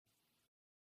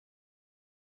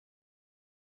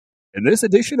In this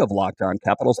edition of Locked On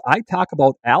Capitals, I talk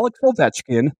about Alex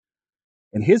Ovechkin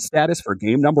and his status for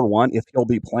game number one, if he'll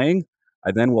be playing.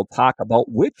 I then will talk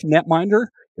about which netminder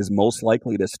is most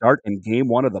likely to start in game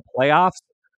one of the playoffs.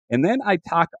 And then I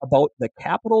talk about the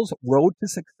Capitals' road to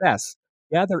success.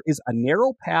 Yeah, there is a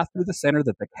narrow path through the center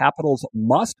that the Capitals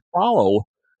must follow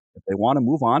if they want to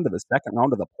move on to the second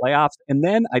round of the playoffs. And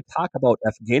then I talk about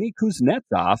Evgeny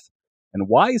Kuznetsov and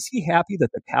why is he happy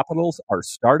that the Capitals are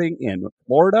starting in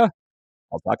Florida.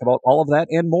 I'll talk about all of that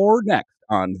and more next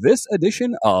on this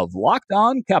edition of Locked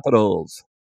On Capitals.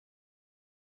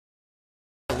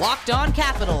 Locked On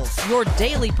Capitals, your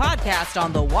daily podcast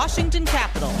on the Washington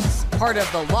Capitals. Part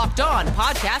of the Locked On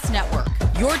Podcast Network,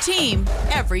 your team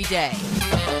every day.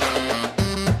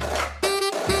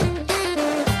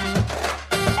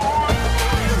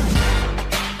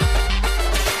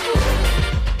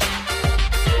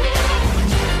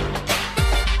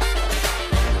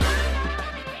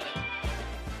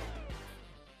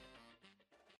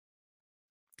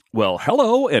 Well,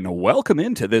 hello and welcome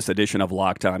into this edition of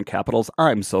Locked On Capitals.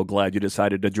 I'm so glad you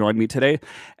decided to join me today.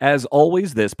 As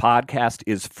always, this podcast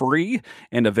is free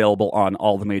and available on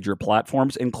all the major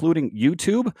platforms, including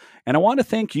YouTube. And I want to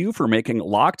thank you for making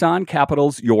Locked On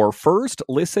Capitals your first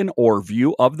listen or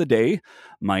view of the day.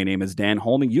 My name is Dan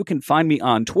Holming. You can find me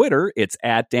on Twitter. It's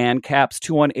at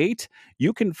DanCaps218.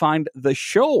 You can find the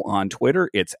show on Twitter.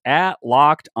 It's at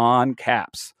Locked On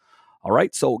Caps. All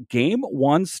right, so game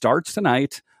one starts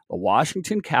tonight. The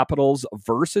Washington Capitals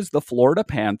versus the Florida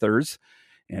Panthers.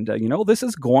 And, this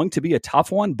is going to be a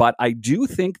tough one, but I do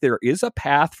think there is a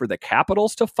path for the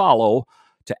Capitals to follow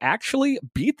to actually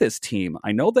beat this team.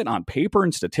 I know that on paper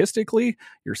and statistically,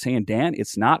 you're saying, Dan,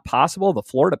 it's not possible. The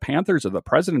Florida Panthers are the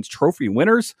President's Trophy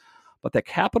winners, but the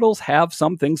Capitals have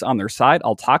some things on their side.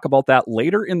 I'll talk about that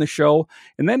later in the show.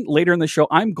 And then later in the show,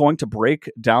 I'm going to break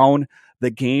down the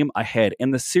game ahead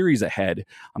and the series ahead.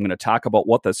 I'm going to talk about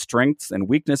what the strengths and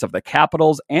weakness of the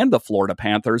Capitals and the Florida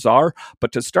Panthers are.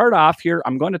 But to start off here,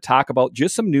 I'm going to talk about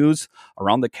just some news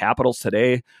around the Capitals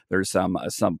today. There's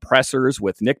some pressers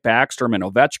with Nick Backstrom and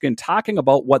Ovechkin talking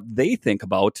about what they think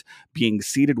about being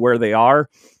seated where they are.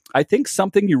 I think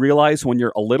something you realize when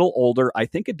you're a little older, I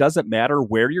think it doesn't matter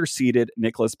where you're seated,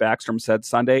 Nicholas Backstrom said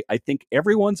Sunday. I think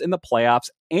everyone's in the playoffs.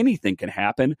 Anything can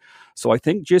happen. So I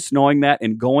think just knowing that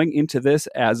and going into this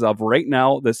as of right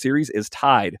now, the series is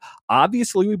tied.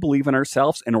 Obviously, we believe in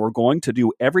ourselves and we're going to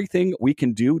do everything we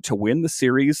can do to win the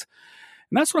series.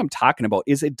 And that's what I'm talking about,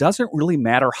 is it doesn't really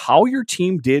matter how your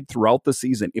team did throughout the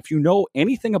season. If you know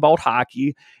anything about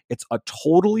hockey, it's a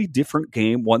totally different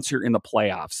game once you're in the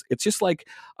playoffs. It's just like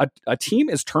a team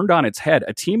is turned on its head.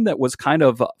 A team that was kind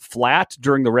of flat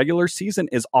during the regular season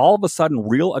is all of a sudden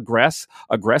real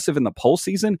aggressive in the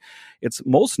postseason. It's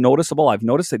most noticeable. I've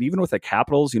noticed that even with the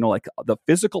Capitals, like the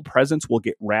physical presence will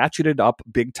get ratcheted up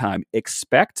big time.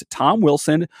 Expect Tom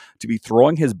Wilson to be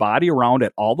throwing his body around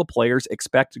at all the players.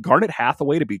 Expect Garnet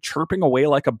Hathaway to be chirping away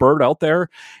like a bird out there.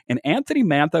 And Anthony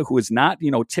Mantha, who is not,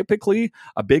 typically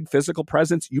a big physical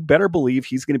presence, you better believe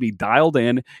he's going to be dialed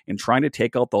in and trying to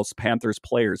take out those Panthers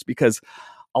players, because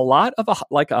a lot of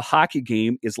a hockey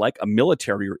game is like a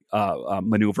military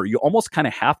maneuver. You almost kind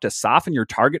of have to soften your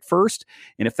target first.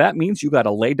 And if that means you got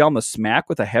to lay down the smack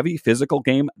with a heavy physical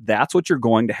game, that's what you're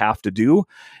going to have to do.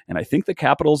 And I think the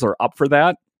Capitals are up for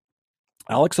that.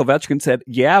 Alex Ovechkin said,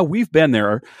 yeah, we've been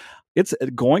there. It's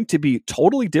going to be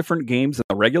totally different games in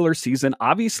the regular season.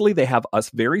 Obviously, they have a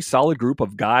very solid group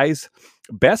of guys,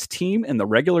 best team in the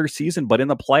regular season, but in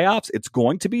the playoffs, it's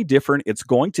going to be different. It's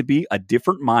going to be a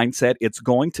different mindset. It's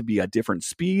going to be a different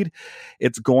speed.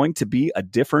 It's going to be a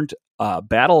different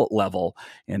battle level.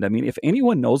 And I mean, if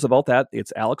anyone knows about that,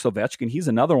 it's Alex Ovechkin. He's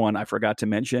another one I forgot to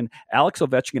mention. Alex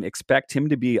Ovechkin, expect him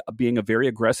to be being a very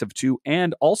aggressive too.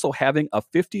 And also having a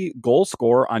 50 goal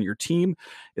scorer on your team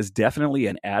is definitely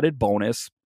an added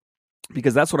bonus.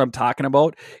 Because that's what I'm talking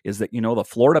about, is that, the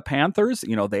Florida Panthers,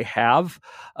 they have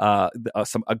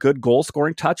a good goal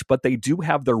scoring touch, but they do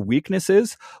have their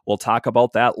weaknesses. We'll talk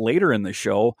about that later in the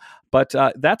show. But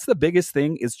that's the biggest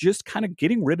thing, is just kind of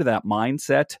getting rid of that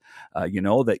mindset,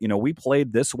 that, we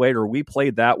played this way or we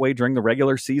played that way during the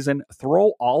regular season.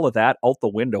 Throw all of that out the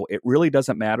window. It really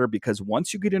doesn't matter, because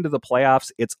once you get into the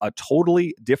playoffs, it's a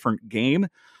totally different game.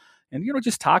 And,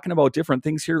 just talking about different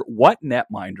things here, what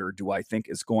netminder do I think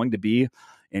is going to be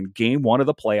in game one of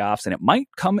the playoffs? And it might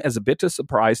come as a bit of a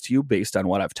surprise to you based on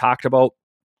what I've talked about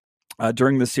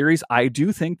during the series. I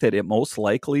do think that it most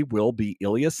likely will be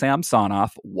Ilya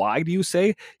Samsonov. Why do you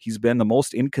say? He's been the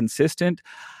most inconsistent.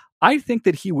 I think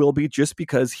that he will be, just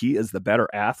because he is the better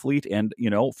athlete. And,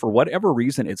 for whatever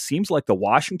reason, it seems like the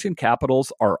Washington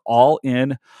Capitals are all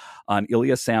in on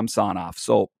Ilya Samsonov.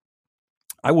 So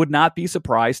I would not be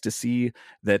surprised to see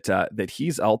that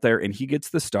he's out there and he gets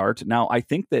the start. Now, I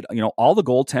think that all the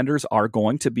goaltenders are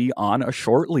going to be on a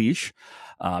short leash.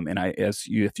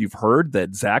 If you've heard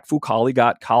that Zach Fucale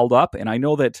got called up, and I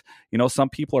know that some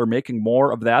people are making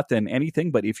more of that than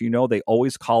anything, but if they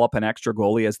always call up an extra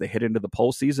goalie as they hit into the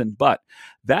postseason. But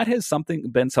that has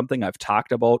been something I've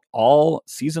talked about all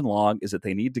season long, is that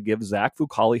they need to give Zach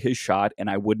Fucale his shot,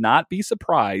 and I would not be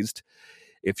surprised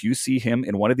if you see him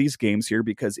in one of these games here,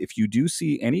 because if you do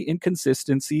see any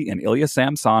inconsistency in Ilya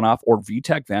Samsonov or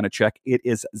Vitek Vanacek, it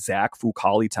is Zach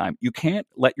Fucale time. You can't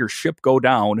let your ship go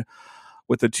down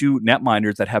with the two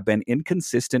netminders that have been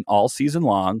inconsistent all season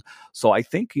long. So I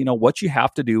think, what you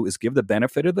have to do is give the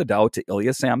benefit of the doubt to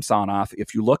Ilya Samsonov.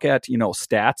 If you look at,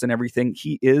 stats and everything,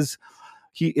 he is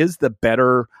the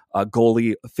better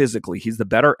goalie physically. He's the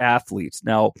better athlete.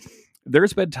 Now,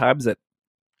 there's been times that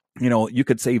you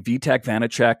could say Vitek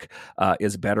Vanacek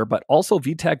is better, but also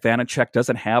Vitek Vanacek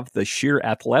doesn't have the sheer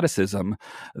athleticism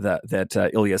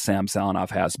that Ilya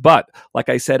Samsonov has. But like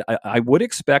I said, I would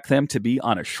expect them to be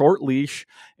on a short leash.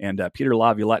 And Peter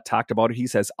Laviolette talked about it. He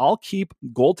says, I'll keep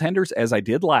goaltenders, as I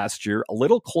did last year, a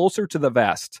little closer to the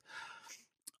vest.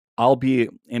 I'll be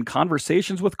in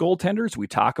conversations with goaltenders. We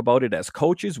talk about it as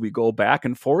coaches. We go back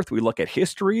and forth. We look at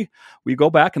history. We go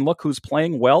back and look who's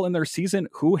playing well in their season,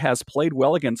 who has played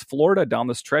well against Florida down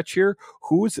the stretch here,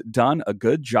 who's done a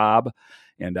good job.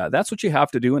 And that's what you have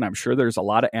to do. And I'm sure there's a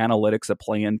lot of analytics that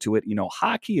play into it.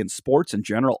 Hockey and sports in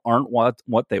general aren't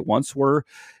what they once were.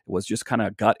 It was just kind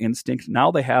of gut instinct. Now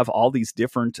they have all these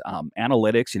different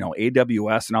analytics,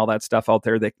 AWS and all that stuff out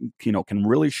there that, can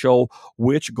really show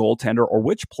which goaltender or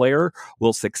which player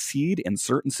will succeed in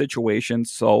certain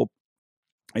situations. So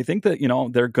I think that,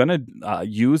 they're going to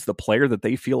use the player that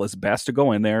they feel is best to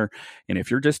go in there. And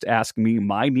if you're just asking me,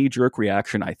 my knee-jerk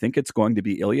reaction, I think it's going to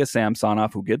be Ilya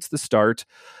Samsonov who gets the start.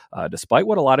 Despite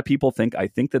what a lot of people think, I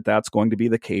think that that's going to be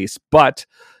the case. But,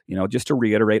 just to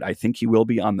reiterate, I think he will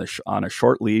be on a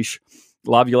short leash.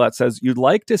 Laviolette says, you'd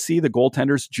like to see the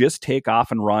goaltenders just take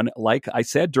off and run. Like I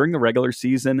said, during the regular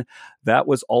season, that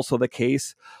was also the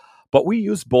case. But we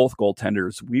used both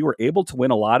goaltenders. We were able to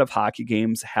win a lot of hockey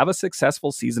games, have a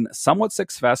successful season, somewhat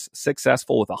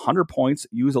successful with 100 points,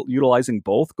 utilizing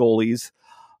both goalies.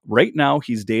 Right now,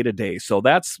 he's day-to-day. So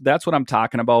that's what I'm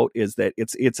talking about, is that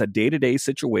it's a day-to-day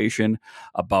situation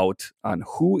on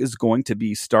who is going to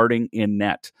be starting in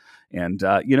net. And,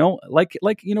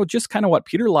 just kind of what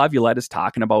Peter Laviolette is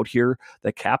talking about here,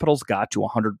 the Capitals got to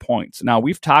 100 points. Now,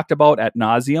 we've talked about ad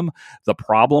nauseum the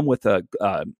problem with the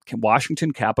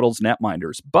Washington Capitals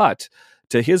netminders, but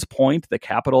to his point, the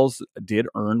Capitals did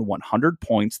earn 100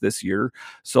 points this year.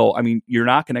 So, you're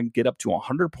not going to get up to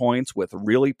 100 points with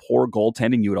really poor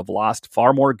goaltending. You would have lost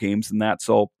far more games than that.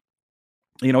 So,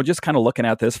 just kind of looking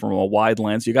at this from a wide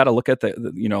lens, you got to look at the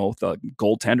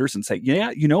goaltenders and say,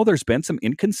 there's been some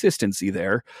inconsistency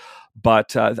there.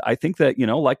 But I think that,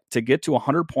 to get to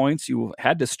 100 points, you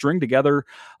had to string together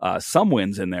some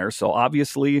wins in there. So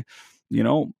obviously,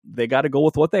 they got to go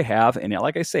with what they have. And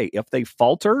like I say, if they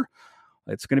falter,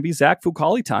 it's going to be Zach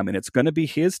Fucale time, and it's going to be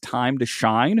his time to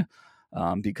shine.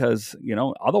 Because,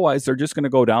 otherwise they're just going to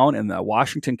go down, and the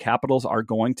Washington Capitals are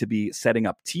going to be setting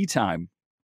up tea time.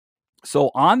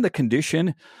 So on the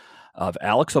condition of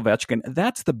Alex Ovechkin,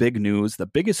 that's the big news. The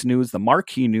biggest news, the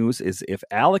marquee news, is if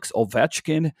Alex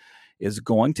Ovechkin is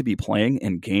going to be playing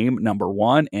in game number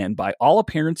 1. And by all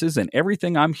appearances and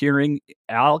everything I'm hearing,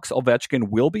 Alex Ovechkin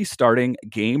will be starting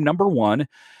game number 1.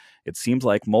 It seems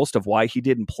like most of why he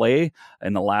didn't play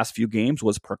in the last few games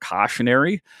was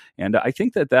precautionary. And I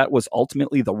think that was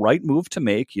ultimately the right move to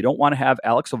make. You don't want to have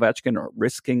Alex Ovechkin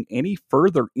risking any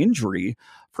further injury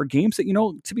for games that,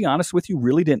 to be honest with you,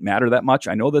 really didn't matter that much.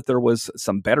 I know that there was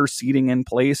some better seating in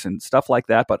place and stuff like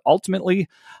that, but ultimately,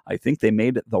 I think they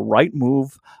made the right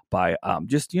move by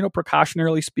just,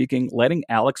 precautionarily speaking, letting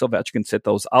Alex Ovechkin sit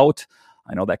those out.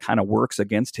 I know that kind of works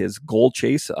against his goal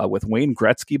chase with Wayne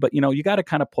Gretzky, but, you got to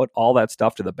kind of put all that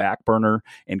stuff to the back burner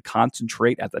and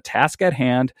concentrate at the task at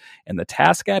hand. And the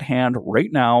task at hand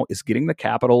right now is getting the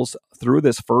Capitals through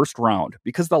this first round,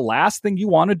 because the last thing you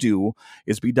want to do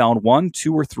is be down 1,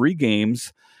 2, or 3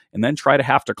 games and then try to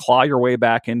have to claw your way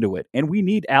back into it. And we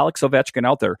need Alex Ovechkin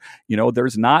out there.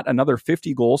 There's not another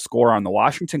 50-goal scorer on the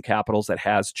Washington Capitals that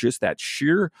has just that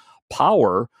sheer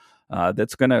power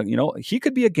that's going to, he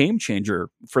could be a game changer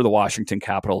for the Washington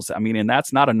Capitals. I mean, and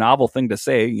that's not a novel thing to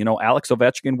say. Alex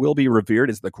Ovechkin will be revered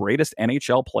as the greatest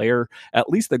NHL player, at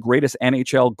least the greatest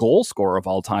NHL goal scorer of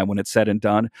all time when it's said and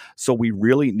done. So we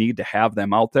really need to have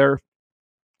them out there.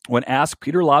 When asked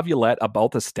Peter Laviolette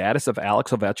about the status of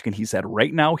Alex Ovechkin, he said,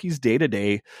 right now he's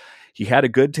day-to-day. He had a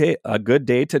good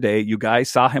day today. You guys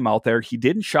saw him out there. He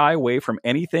didn't shy away from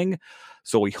anything.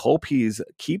 So we hope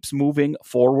keeps moving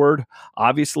forward.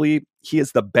 Obviously, he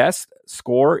is the best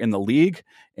scorer in the league,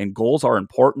 and goals are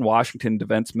important, Washington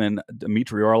defenseman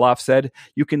Dmitry Orlov said.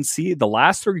 You can see the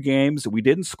last 3 games, we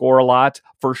didn't score a lot.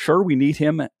 For sure, we need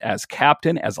him as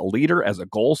captain, as a leader, as a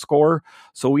goal scorer.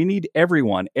 So we need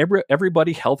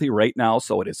everybody healthy right now,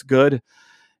 so it is good.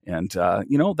 And,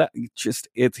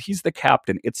 he's the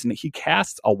captain. He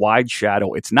casts a wide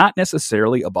shadow. It's not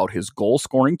necessarily about his goal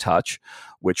scoring touch,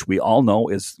 which we all know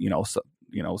is,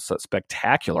 so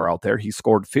spectacular out there. He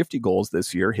scored 50 goals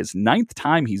this year, his 9th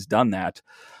time he's done that.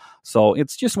 So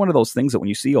it's just one of those things that when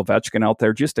you see Ovechkin out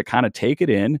there, just to kind of take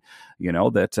it in,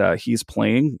 that he's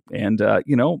playing and,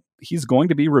 he's going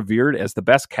to be revered as the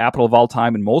best Capital of all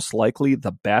time and most likely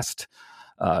the best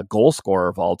goal scorer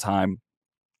of all time.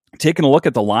 Taking a look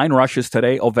at the line rushes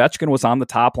today, Ovechkin was on the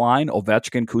top line.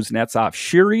 Ovechkin, Kuznetsov,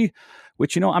 Sheary,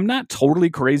 which, I'm not totally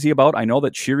crazy about. I know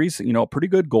that Sheary's, a pretty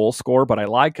good goal scorer, but I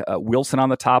like Wilson on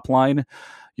the top line,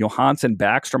 Johansson,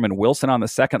 Backstrom, and Wilson on the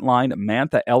second line,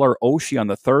 Mantha, Eller, Oshie on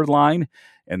the third line,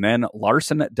 and then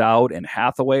Larson, Dowd, and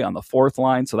Hathaway on the fourth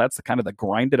line. So that's the kind of the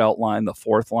grinded out line, the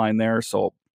fourth line there.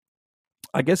 So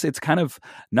I guess it's kind of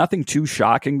nothing too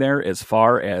shocking there as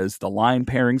far as the line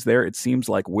pairings there. It seems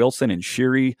like Wilson and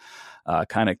Sheary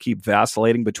kind of keep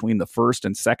vacillating between the first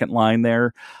and second line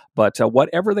there. But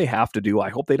whatever they have to do, I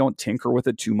hope they don't tinker with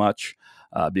it too much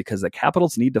because the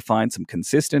Capitals need to find some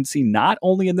consistency, not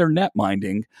only in their net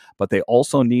minding, but they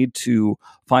also need to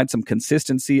find some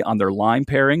consistency on their line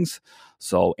pairings.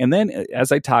 So, and then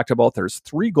as I talked about, there's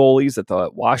 3 goalies that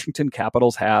the Washington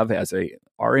Capitals have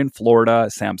are in Florida: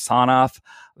 Samsonov,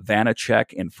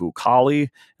 Vanacek, and Fucale. And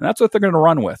that's what they're going to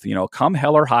run with. Come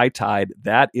hell or high tide,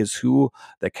 that is who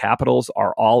the Capitals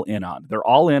are all in on. They're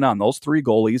all in on those 3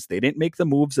 goalies. They didn't make the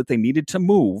moves that they needed to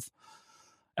move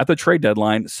at the trade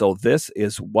deadline. So this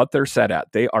is what they're set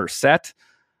at. They are set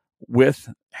with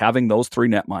having those 3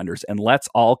 netminders. And let's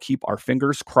all keep our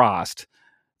fingers crossed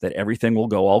that everything will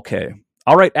go okay.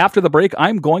 All right, after the break,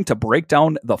 I'm going to break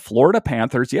down the Florida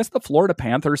Panthers. Yes, the Florida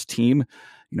Panthers team,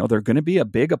 they're going to be a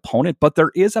big opponent, but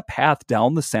there is a path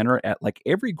down the center at like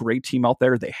every great team out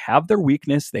there. They have their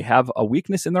weakness. They have a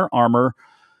weakness in their armor,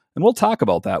 and we'll talk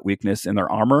about that weakness in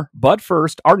their armor. But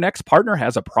first, our next partner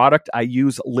has a product I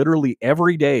use literally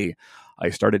every day. I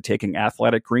started taking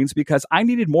Athletic Greens because I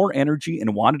needed more energy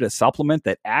and wanted a supplement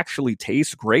that actually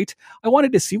tastes great. I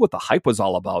wanted to see what the hype was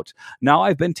all about. Now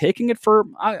I've been taking it for,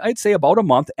 I'd say about a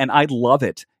month, and I love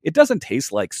it. It doesn't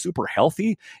taste like super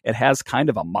healthy. It has kind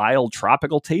of a mild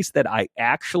tropical taste that I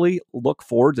actually look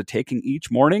forward to taking each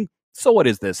morning. So what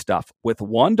is this stuff? With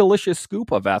 1 delicious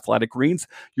scoop of Athletic Greens,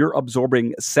 you're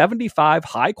absorbing 75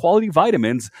 high-quality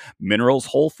vitamins, minerals,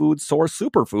 whole food source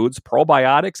superfoods,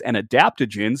 probiotics, and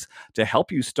adaptogens to help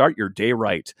you start your day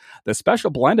right. The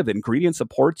special blend of ingredients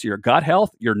supports your gut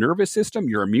health, your nervous system,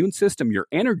 your immune system, your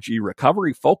energy,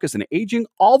 recovery, focus, and aging,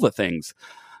 all the things.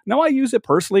 Now, I use it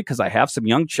personally because I have some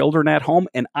young children at home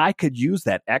and I could use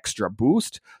that extra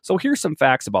boost. So here's some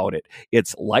facts about it.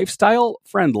 It's lifestyle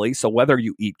friendly. So whether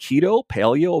you eat keto,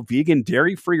 paleo, vegan,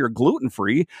 dairy-free, or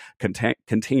gluten-free,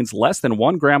 contains less than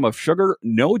 1 gram of sugar,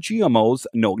 no GMOs,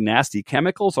 no nasty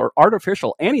chemicals or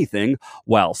artificial anything,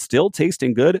 while still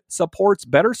tasting good, supports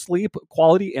better sleep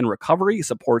quality and recovery,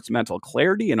 supports mental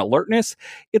clarity and alertness.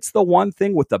 It's the one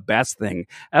thing with the best thing.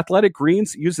 Athletic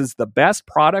Greens uses the best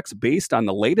products based on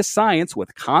the latest science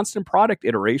with constant product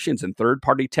iterations and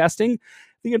third-party testing.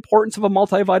 The importance of a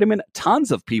multivitamin.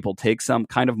 Tons of people take some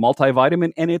kind of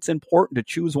multivitamin, and it's important to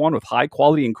choose one with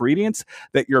high-quality ingredients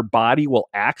that your body will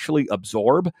actually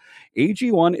absorb.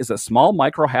 AG1 is a small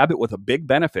micro-habit with a big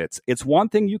benefits. It's one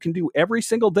thing you can do every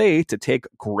single day to take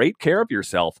great care of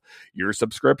yourself. Your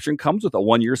subscription comes with a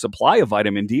 1-year supply of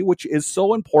vitamin D, which is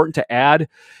so important to add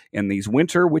in these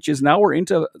winter, which is now we're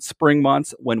into spring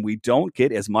months when we don't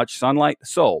get as much sunlight.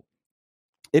 So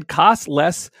it costs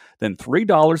less than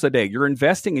 $3 a day. You're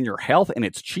investing in your health, and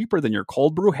it's cheaper than your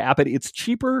cold brew habit. It's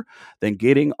cheaper than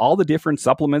getting all the different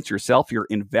supplements yourself. You're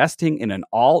investing in an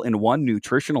all-in-one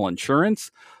nutritional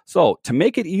insurance. So to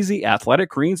make it easy, Athletic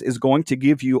Greens is going to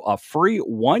give you a free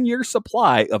 1-year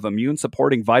supply of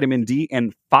immune-supporting vitamin D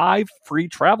and 5 free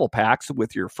travel packs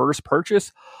with your first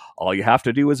purchase. All you have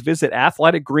to do is visit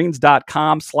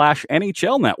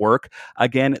athleticgreens.com/NHL Network.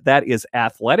 Again, that is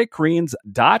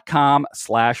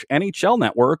athleticgreens.com/NHL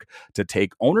Network to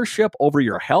take ownership over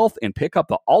your health and pick up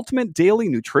the ultimate daily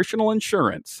nutritional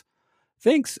insurance.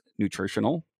 Thanks,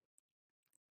 Nutritional.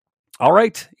 All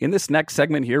right, in this next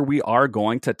segment here, we are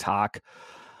going to talk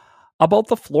about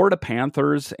the Florida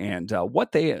Panthers and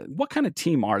what kind of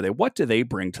team are they? What do they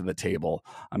bring to the table?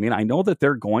 I mean, I know that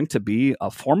they're going to be a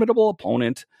formidable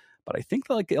opponent, but I think,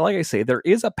 like I say, there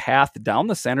is a path down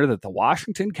the center that the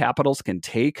Washington Capitals can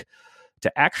take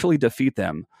to actually defeat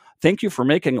them. Thank you for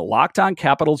making Locked On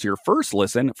Capitals your first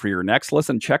listen. For your next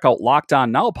listen, check out Locked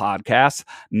On Now podcasts,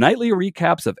 nightly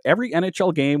recaps of every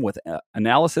NHL game with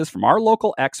analysis from our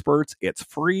local experts. It's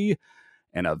free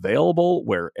and available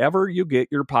wherever you get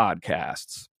your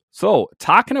podcasts. So,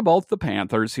 talking about the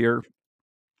Panthers here,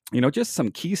 just some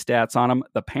key stats on them.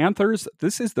 The Panthers,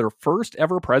 this is their first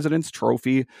ever President's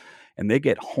Trophy, and they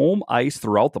get home ice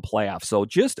throughout the playoffs. So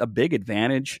just a big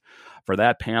advantage for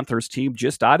that Panthers team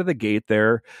just out of the gate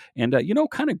there. And,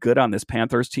 kind of good on this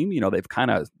Panthers team. They've kind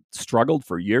of struggled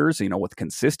for years, with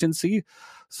consistency.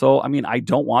 So, I mean, I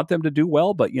don't want them to do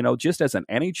well, but, just as an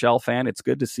NHL fan, it's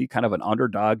good to see kind of an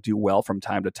underdog do well from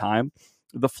time to time.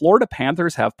 The Florida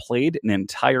Panthers have played an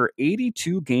entire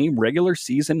 82-game regular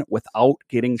season without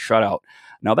getting shut out.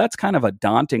 Now, that's kind of a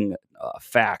daunting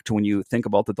fact when you think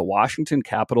about that the Washington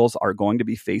Capitals are going to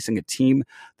be facing a team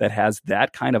that has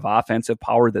that kind of offensive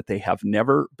power, that they have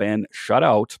never been shut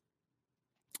out.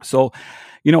 So,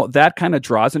 that kind of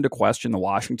draws into question the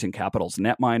Washington Capitals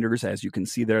netminders. As you can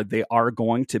see there, they are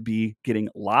going to be getting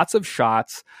lots of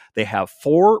shots. They have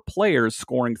 4 players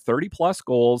scoring 30-plus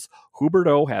goals.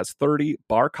 Huberdeau has 30,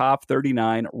 Barkov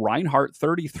 39, Reinhart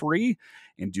 33,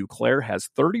 and Duclair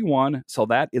has 31. So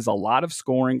that is a lot of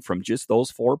scoring from just those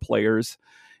 4 players.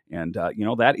 And,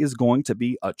 that is going to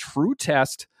be a true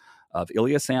test of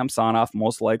Ilya Samsonov,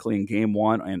 most likely in Game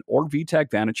 1, or Vitek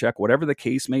Vanacek, whatever the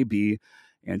case may be.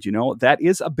 And, that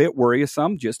is a bit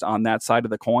worrisome just on that side of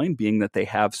the coin, being that they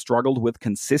have struggled with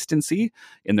consistency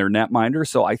in their netminder.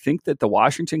 So I think that the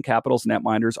Washington Capitals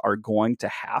netminders are going to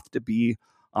have to be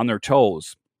on their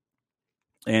toes.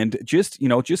 And just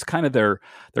kind of their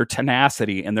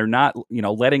tenacity, and they're not,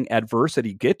 letting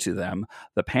adversity get to them.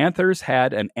 The Panthers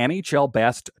had an NHL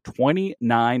best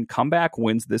 29 comeback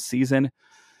wins this season.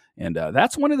 And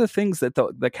that's one of the things that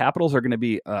the Capitals are going to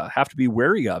be have to be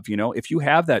wary of. If you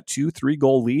have that 2-3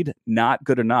 goal lead, not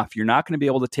good enough. You're not going to be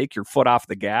able to take your foot off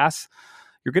the gas.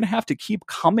 You're going to have to keep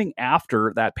coming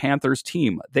after that Panthers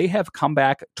team. They have come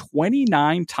back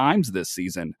 29 times this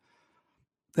season.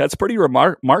 That's pretty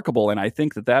remarkable, and I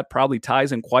think that probably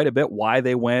ties in quite a bit why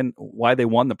they won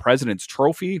the President's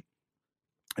Trophy.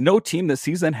 No team this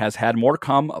season has had more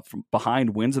come from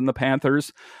behind wins than the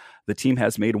Panthers. The team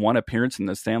has made one appearance in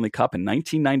the Stanley Cup in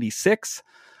 1996,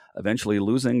 eventually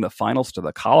losing the finals to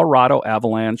the Colorado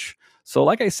Avalanche. So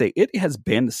like I say, it has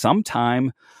been some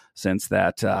time since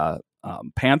that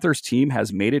Panthers team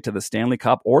has made it to the Stanley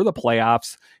Cup or the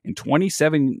playoffs. In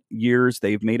 27 years,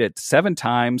 they've made it 7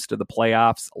 times to the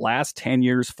playoffs. Last 10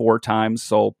 years, 4 times.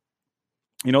 So,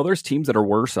 there's teams that are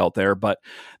worse out there, but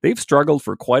they've struggled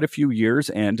for quite a few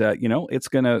years. And, they're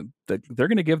going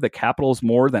to give the Capitals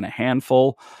more than a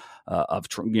handful of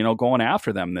going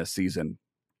after them this season.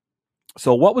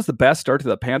 So what was the best start to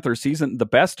the Panthers season? The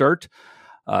best start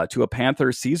to a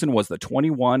Panthers season was the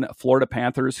 21 Florida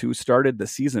Panthers, who started the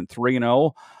season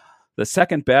 3-0. The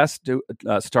second best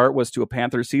start was to a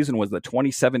Panthers season was the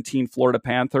 2017 Florida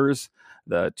Panthers,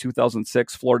 the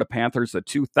 2006 Florida Panthers, the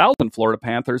 2000 Florida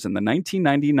Panthers, and the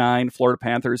 1999 Florida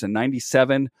Panthers and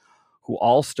 97, who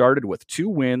all started with 2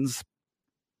 wins.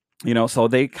 So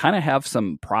they kind of have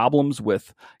some problems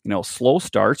with, slow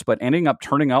starts, but ending up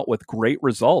turning out with great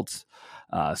results.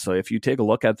 So if you take a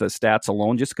look at the stats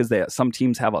alone, just because some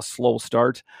teams have a slow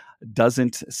start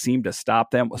doesn't seem to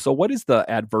stop them. So what is the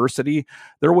adversity?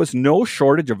 There was no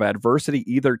shortage of adversity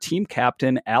either. Team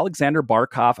captain Alexander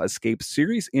Barkov escaped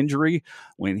serious injury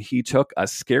when he took a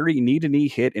scary knee-to-knee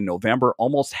hit in November.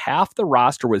 Almost half the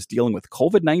roster was dealing with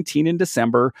COVID-19 in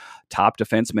December. Top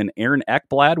defenseman Aaron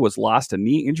Ekblad was lost to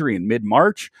knee injury in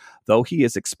mid-March, though he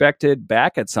is expected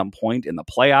back at some point in the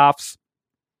playoffs.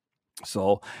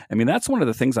 So, I mean, that's one of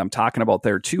the things I'm talking about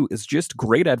there too, is just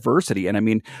great adversity. And I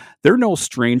mean, they're no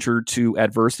stranger to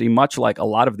adversity, much like a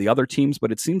lot of the other teams,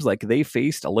 but it seems like they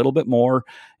faced a little bit more.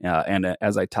 And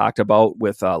as I talked about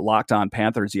with Locked On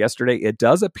Panthers yesterday, it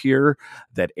does appear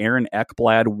that Aaron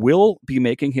Ekblad will be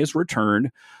making his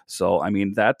return. So, I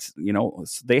mean, that's,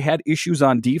 they had issues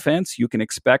on defense. You can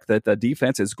expect that the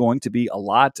defense is going to be a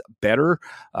lot better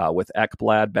with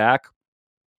Ekblad back.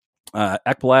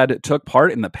 Ekblad took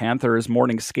part in the Panthers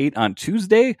morning skate on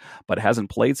Tuesday, but hasn't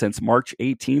played since March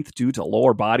 18th due to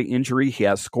lower body injury. He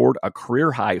has scored a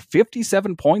career-high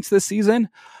 57 points this season,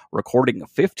 recording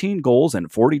 15 goals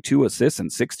and 42 assists in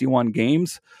 61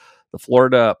 games. The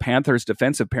Florida Panthers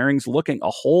defensive pairings looking a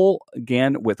whole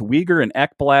again, with Weegar and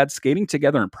Ekblad skating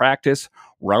together in practice,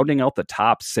 rounding out the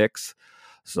top six.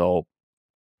 So,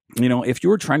 if you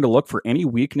were trying to look for any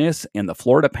weakness in the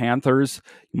Florida Panthers,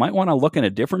 you might want to look in a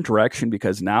different direction,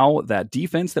 because now that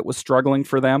defense that was struggling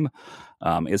for them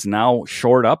is now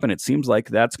shored up, and it seems like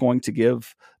that's going to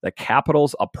give the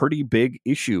Capitals a pretty big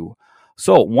issue.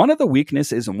 So one of the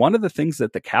weaknesses and one of the things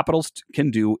that the Capitals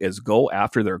can do is go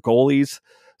after their goalies.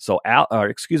 So,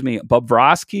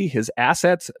 Bobrovsky, his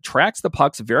assets, tracks the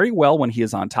pucks very well when he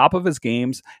is on top of his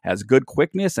games, has good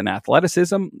quickness and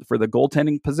athleticism for the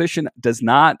goaltending position, does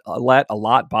not let a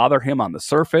lot bother him on the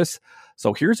surface.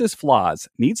 So here's his flaws.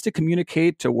 Needs to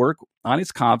communicate to work on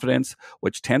his confidence,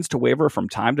 which tends to waver from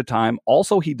time to time.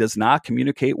 Also, he does not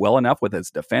communicate well enough with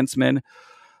his defensemen.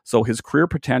 So his career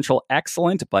potential,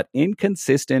 excellent, but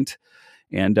inconsistent.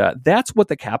 And that's what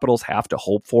the Capitals have to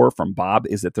hope for from Bob,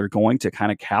 is that they're going to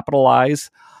kind of capitalize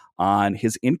on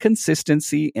his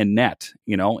inconsistency in net,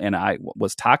 and I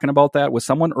was talking about that with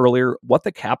someone earlier. What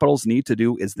the Capitals need to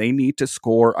do is they need to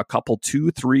score a couple,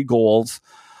 2-3 goals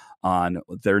on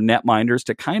their netminders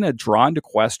to kind of draw into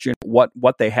question what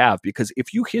they have. Because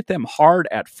if you hit them hard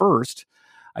at first,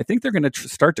 I think they're going to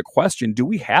start to question, do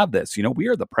we have this? We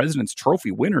are the President's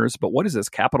Trophy winners, but what is this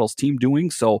Capitals team doing?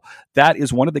 So that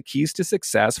is one of the keys to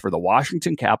success for the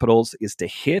Washington Capitals, is to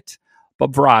hit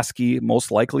Bobrovsky,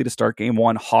 most likely to start game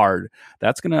one, hard.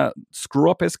 That's going to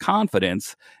screw up his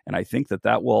confidence, and I think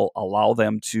that will allow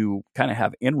them to kind of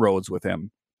have inroads with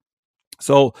him.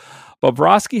 So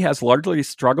Bobrovsky has largely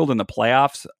struggled in the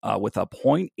playoffs with a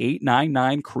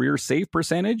 .899 career save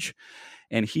percentage.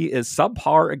 And he is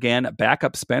subpar again.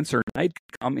 Backup Spencer Knight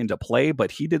come into play,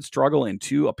 but he did struggle in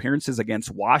 2 appearances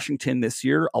against Washington this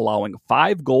year, allowing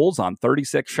 5 goals on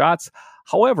 36 shots.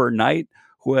 However, Knight,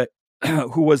 who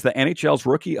was the NHL's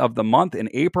Rookie of the Month in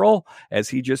April, as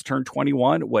he just turned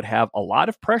 21, would have a lot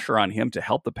of pressure on him to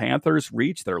help the Panthers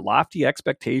reach their lofty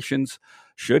expectations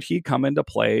should he come into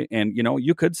play. And,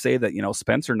 you could say that,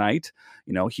 Spencer Knight,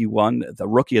 he won the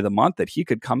Rookie of the Month, that he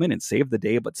could come in and save the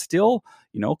day, but still,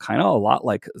 kind of a lot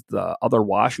like the other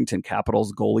Washington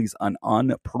Capitals goalies, an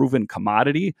unproven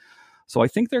commodity. So I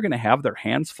think they're going to have their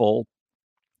hands full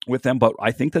with them, but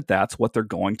I think that's what they're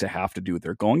going to have to do.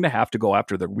 They're going to have to go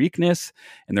after their weakness,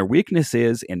 and their weakness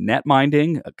is in net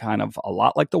minding, kind of a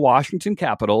lot like the Washington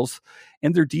Capitals,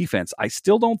 and their defense. I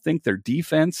still don't think their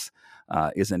defense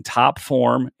is in top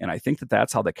form, and I think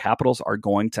that's how the Capitals are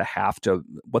going to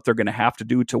what they're going to have to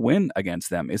do to win against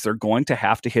them, is they're going to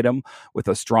have to hit them with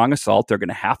a strong assault. They're going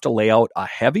to have to lay out a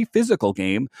heavy physical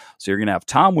game. So you're going to have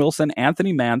Tom Wilson,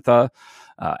 Anthony Mantha,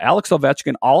 Alex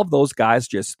Ovechkin, all of those guys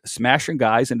just smashing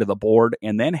guys into the board,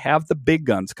 and then have the big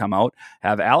guns come out,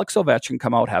 have Alex Ovechkin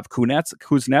come out, have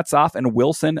Kuznetsov and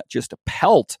Wilson just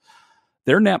pelt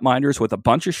their netminders with a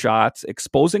bunch of shots,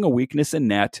 exposing a weakness in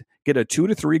net, get a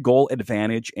 2-3 goal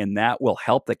advantage, and that will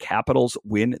help the Capitals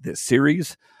win this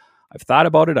series. I've thought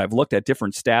about it. I've looked at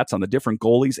different stats on the different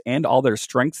goalies and all their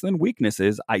strengths and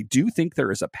weaknesses. I do think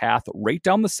there is a path right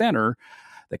down the center.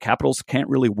 The Capitals can't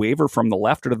really waver from the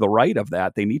left or to the right of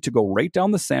that. They need to go right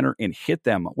down the center and hit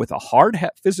them with a hard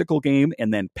physical game,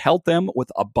 and then pelt them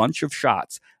with a bunch of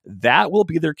shots. That will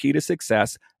be their key to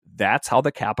success. That's how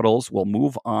the Capitals will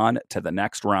move on to the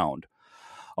next round.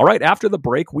 All right, after the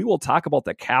break, we will talk about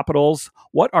the Capitals.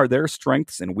 What are their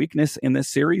strengths and weakness in this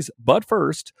series? But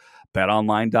first,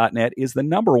 BetOnline.net is the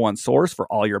 #1 source for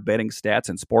all your betting stats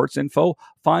and sports info.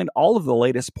 Find all of the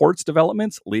latest sports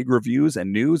developments, league reviews,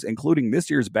 and news, including this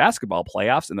year's basketball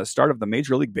playoffs and the start of the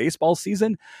Major League Baseball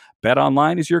season.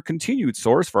 BetOnline is your continued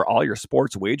source for all your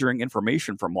sports wagering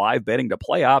information, from live betting to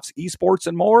playoffs, esports,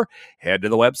 and more. Head to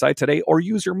the website today or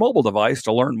use your mobile device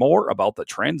to learn more about the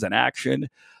trends in action.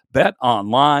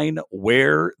 BetOnline,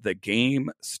 where the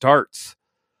game starts.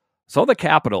 So the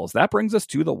Capitals, that brings us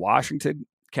to the Washington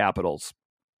Capitals.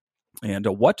 And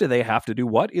what do they have to do?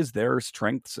 What is their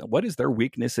strengths? What is their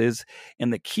weaknesses?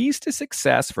 And the keys to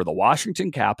success for the Washington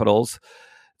Capitals,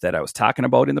 that I was talking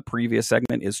about in the previous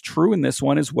segment is true in this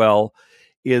one as well.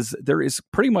 Is there is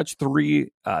pretty much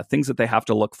three things that they have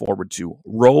to look forward to.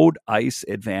 Road ice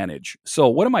advantage. So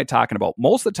what am I talking about?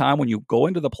 Most of the time when you go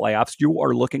into the playoffs, you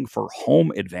are looking for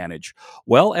home advantage.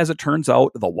 Well, as it turns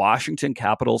out, the Washington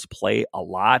Capitals play a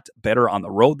lot better on the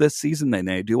road this season than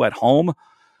they do at home.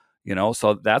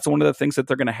 So that's one of the things that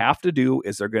they're going to have to do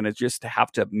is they're going to just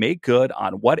have to make good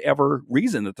on whatever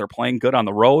reason that they're playing good on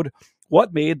the road.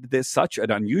 What made this such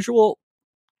an unusual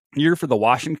year for the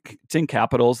Washington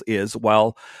Capitals is,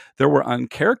 well, there were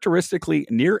uncharacteristically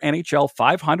near NHL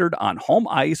 500 on home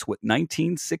ice with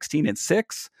 19, 16, and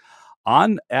 6.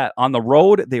 On the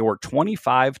road, they were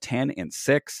 25, 10, and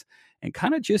 6. And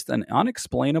kind of just an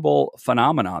unexplainable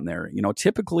phenomenon there.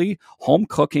 Typically home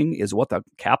cooking is what the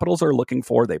Capitals are looking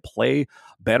for. They play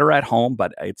better at home,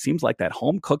 but it seems like that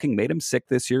home cooking made them sick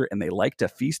this year, and they like to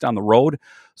feast on the road.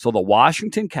 So the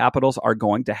Washington Capitals are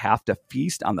going to have to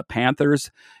feast on the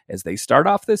Panthers as they start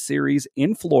off this series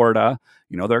in Florida.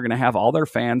 They're going to have all their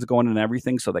fans going and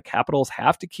everything. So the Capitals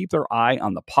have to keep their eye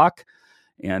on the puck.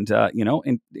 And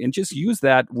just use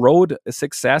that road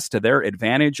success to their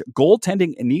advantage.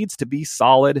 Goaltending needs to be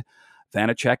solid.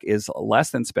 Vanecek is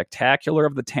less than spectacular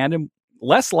of the tandem,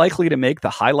 less likely to make the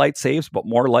highlight saves, but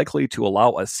more likely to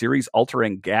allow a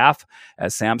series-altering gaffe,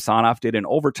 as Samsonov did in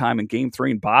overtime in Game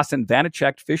 3 in Boston.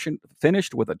 Vanecek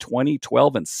finished with a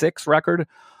 20-12-6 record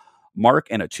mark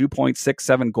and a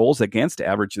 2.67 goals against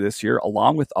average this year,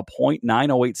 along with a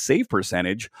 .908 save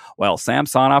percentage, while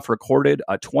Samsonov recorded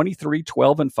a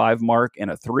 23-12-5 mark and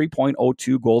a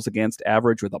 3.02 goals against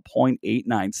average with a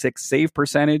 .896 save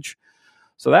percentage.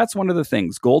 So that's one of the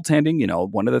things.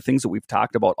 Goaltending, one of the things that we've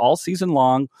talked about all season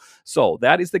long. So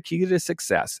that is the key to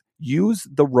success. Use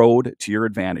the road to your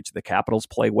advantage. The Capitals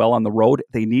play well on the road.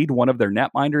 They need one of their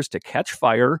netminders to catch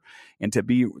fire and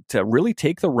to really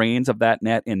take the reins of that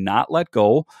net and not let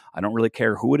go. I don't really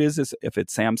care who it is, if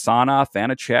it's Samsonov,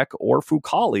 Vanecek, or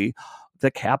Fucale. The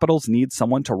Capitals need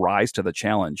someone to rise to the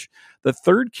challenge. The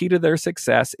third key to their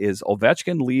success is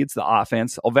Ovechkin leads the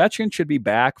offense. Ovechkin should be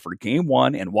back for Game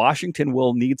 1, and Washington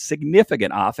will need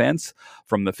significant offense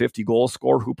from the 50-goal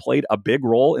scorer who played a big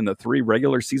role in the 3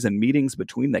 regular season meetings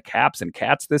between the Caps and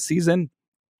Cats this season.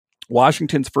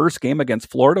 Washington's first game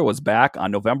against Florida was back on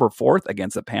November 4th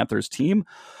against the Panthers team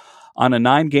on a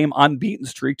 9-game unbeaten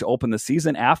streak to open the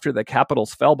season. After the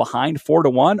Capitals fell behind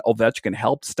 4-1, Ovechkin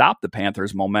helped stop the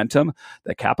Panthers' momentum.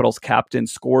 The Capitals captain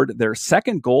scored their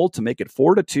second goal to make it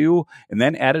 4-2, and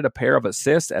then added a pair of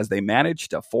assists as they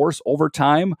managed to force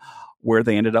overtime, where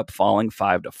they ended up falling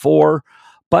 5-4.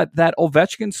 But that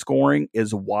Ovechkin scoring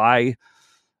is why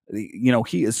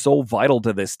he is so vital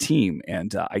to this team.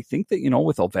 And I think that,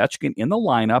 with Ovechkin in the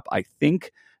lineup, I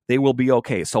think they will be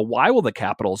okay. So why will the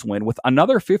Capitals win? With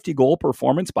another 50-goal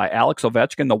performance by Alex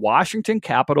Ovechkin, the Washington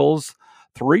Capitals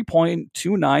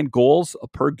 3.29 goals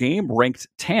per game, ranked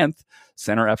 10th.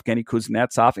 Center Evgeny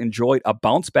Kuznetsov enjoyed a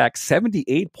bounce-back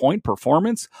 78-point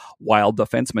performance, while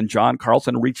defenseman John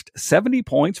Carlson reached 70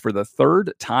 points for the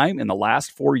third time in the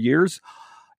last 4 years.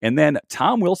 And then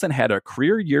Tom Wilson had a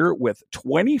career year with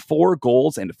 24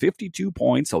 goals and 52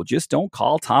 points. So just don't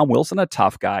call Tom Wilson a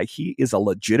tough guy. He is a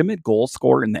legitimate goal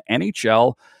scorer in the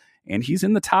NHL, and he's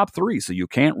in the top 3. So you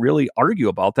can't really argue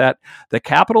about that. The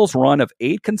Capitals' run of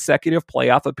 8 consecutive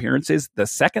playoff appearances, the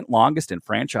second longest in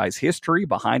franchise history,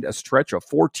 behind a stretch of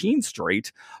 14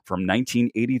 straight from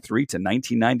 1983 to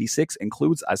 1996,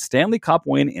 includes a Stanley Cup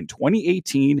win in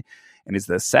 2018, and is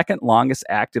the second longest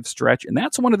active stretch. And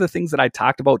that's one of the things that I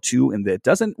talked about too, and that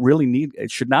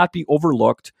it should not be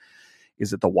overlooked, is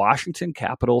that the Washington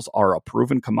Capitals are a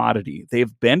proven commodity.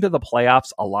 They've been to the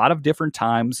playoffs a lot of different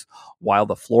times, while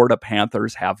the Florida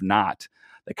Panthers have not.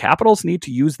 The Capitals need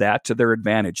to use that to their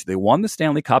advantage. They won the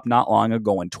Stanley Cup not long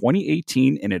ago in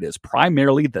 2018, and it is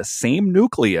primarily the same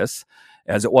nucleus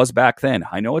as it was back then.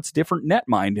 I know it's different net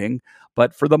minding,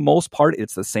 but for the most part,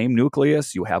 it's the same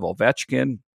nucleus. You have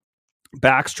Ovechkin,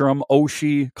 Backstrom,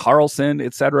 Oshie, Carlson,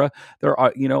 etc. There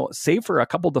are, save for a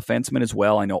couple defensemen as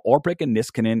well. I know Orpik and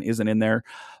Niskanen isn't in there,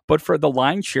 but for the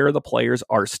lion's share of the players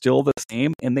are still the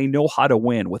same, and they know how to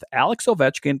win. With Alex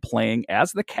Ovechkin playing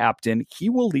as the captain, he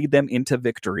will lead them into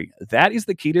victory. That is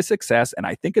the key to success, and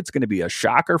I think it's going to be a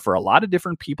shocker for a lot of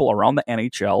different people around the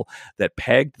NHL that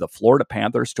pegged the Florida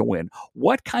Panthers to win.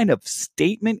 What kind of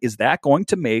statement is that going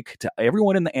to make to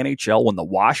everyone in the NHL when the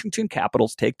Washington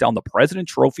Capitals take down the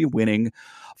President's Trophy winning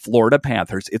Florida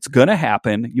Panthers? It's going to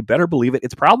happen. You better believe it.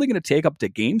 It's probably going to take up to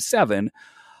Game 7,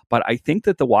 but I think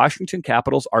that the Washington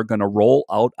Capitals are going to roll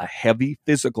out a heavy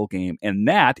physical game, and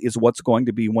that is what's going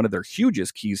to be one of their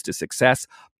hugest keys to success,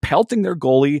 pelting their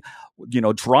goalie,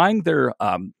 drawing their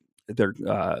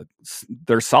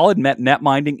their solid net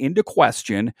minding into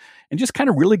question and just kind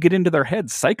of really get into their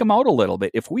heads, psych them out a little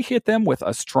bit. If we hit them with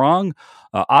a strong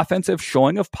offensive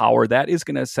showing of power, that is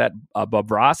going to set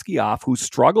Bobrovsky off, who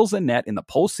struggles in net in the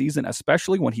postseason,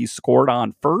 especially when he's scored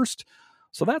on first.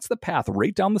 So that's the path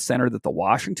right down the center that the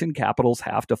Washington Capitals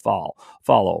have to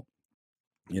follow.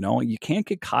 You can't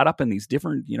get caught up in these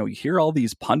different, you hear all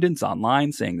these pundits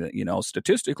online saying that,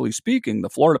 statistically speaking, the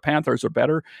Florida Panthers are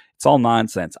better. It's all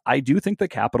nonsense. I do think the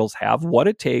Capitals have what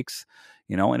it takes,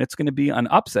 and it's going to be an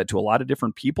upset to a lot of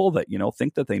different people that,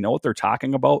 think that they know what they're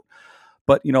talking about.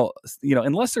 But,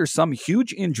 unless there's some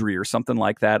huge injury or something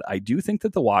like that, I do think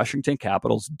that the Washington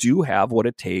Capitals do have what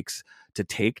it takes to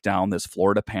take down this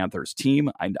Florida Panthers team.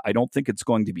 I don't think it's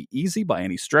going to be easy by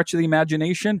any stretch of the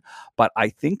imagination, but I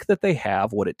think that they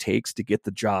have what it takes to get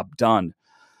the job done.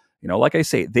 Like I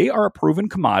say, they are a proven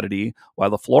commodity, while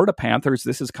the Florida Panthers,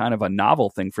 this is kind of a novel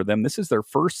thing for them. This is their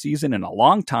first season in a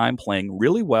long time playing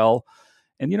really well.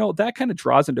 And, that kind of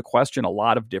draws into question a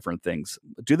lot of different things.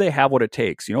 Do they have what it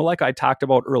takes? Like I talked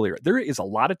about earlier, there is a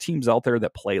lot of teams out there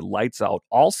that play lights out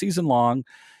all season long,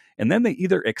 and then they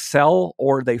either excel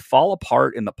or they fall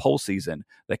apart in the postseason.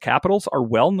 The Capitals are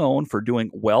well known for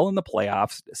doing well in the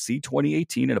playoffs, see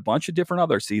 2018 and a bunch of different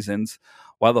other seasons,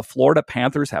 while the Florida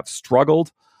Panthers have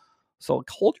struggled. So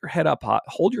hold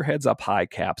your heads up high,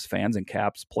 Caps fans and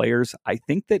Caps players. I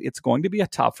think that it's going to be a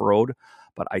tough road,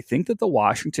 but I think that the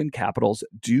Washington Capitals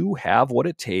do have what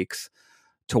it takes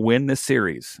to win this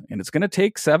series. And it's going to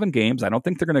take 7 games. I don't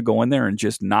think they're going to go in there and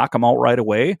just knock them out right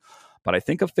away. But I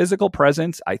think a physical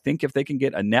presence, I think if they can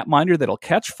get a netminder that'll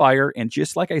catch fire and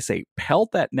just, like I say,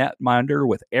 pelt that netminder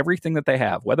with everything that they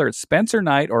have, whether it's Spencer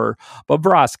Knight or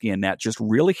Bobrovsky in net, just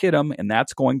really hit them, and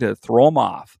that's going to throw them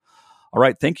off. All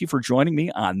right, thank you for joining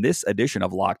me on this edition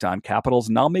of Locked On Capitals.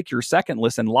 Now make your second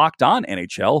listen Locked On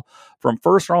NHL. From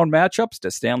first-round matchups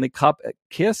to Stanley Cup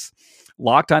kiss,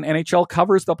 Locked On NHL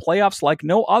covers the playoffs like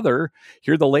no other.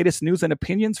 Hear the latest news and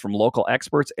opinions from local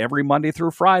experts every Monday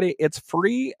through Friday. It's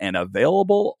free and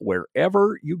available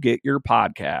wherever you get your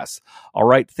podcasts. All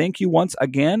right, thank you once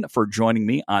again for joining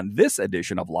me on this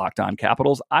edition of Locked On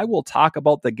Capitals. I will talk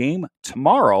about the game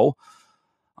tomorrow.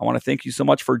 I want to thank you so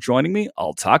much for joining me.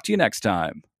 I'll talk to you next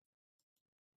time.